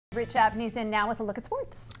Rich Abney's in now with a look at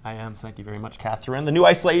sports. I am. Thank you very much, Catherine. The new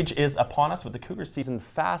ice age is upon us with the Cougars season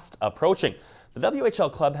fast approaching. The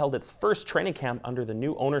WHL club held its first training camp under the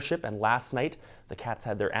new ownership, and last night the Cats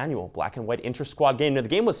had their annual Black and White Intrasquad game. Now, the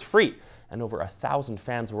game was free and over 1,000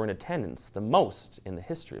 fans were in attendance, the most in the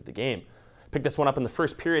history of the game. Picked this one up in the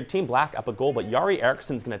first period. Team Black up a goal, but Jari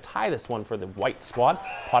Eriksson's going to tie this one for the White squad,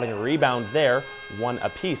 potting a rebound there, one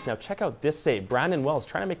apiece. Now check out this save. Brandon Wells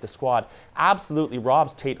trying to make the squad, absolutely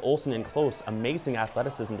robs Tate Olson in close. Amazing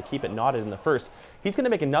athleticism to keep it knotted in the first. He's going to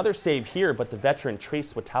make another save here, but the veteran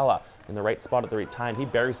Trace Watala in the right spot at the right time. He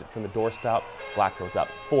buries it from the doorstep. Black goes up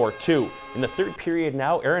 4-2. In the third period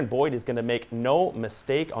now, Aaron Boyd is going to make no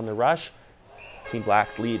mistake on the rush. Team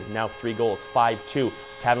Black's lead now 3 goals, 5-2.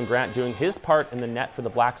 Tavin Grant doing his part in the net for the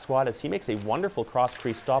Black squad as he makes a wonderful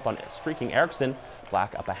cross-crease stop on streaking Eriksson.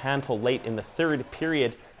 Black up a handful late in the third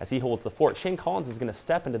period as he holds the fort. Shane Collins is going to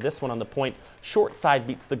step into this one on the point. Short side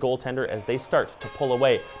beats the goaltender as they start to pull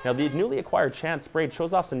away. Now the newly acquired Chance Sprade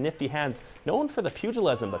shows off some nifty hands, known for the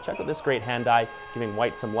pugilism, but check out this great hand-eye, giving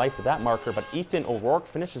White some life with that marker. But Ethan O'Rourke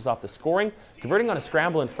finishes off the scoring, converting on a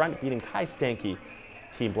scramble in front, beating Kai Stanky.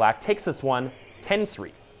 Team Black takes this one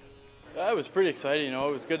 10-3. It was pretty exciting, you know.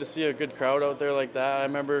 It was good to see a good crowd out there like that. I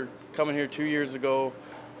remember coming here 2 years ago,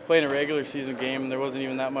 playing a regular season game, and there wasn't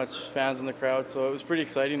even that much fans in the crowd, so it was pretty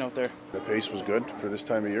exciting out there. The pace was good for this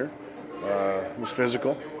time of year. It was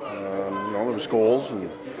physical. You know, there was goals and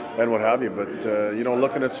what have you, but you know,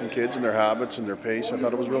 looking at some kids and their habits and their pace, I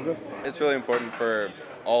thought it was real good. It's really important for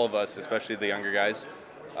all of us, especially the younger guys.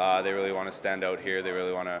 They really want to stand out here. They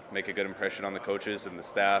really want to make a good impression on the coaches and the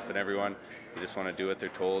staff and everyone. They just want to do what they're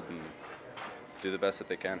told and do the best that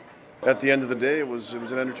they can. At the end of the day, it was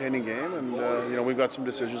an entertaining game, and you know, we've got some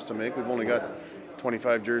decisions to make. We've only got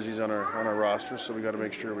 25 jerseys on our roster, so we got to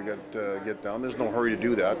make sure we get down. There's no hurry to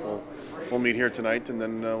do that. We'll meet here tonight, and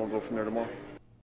then we'll go from there tomorrow.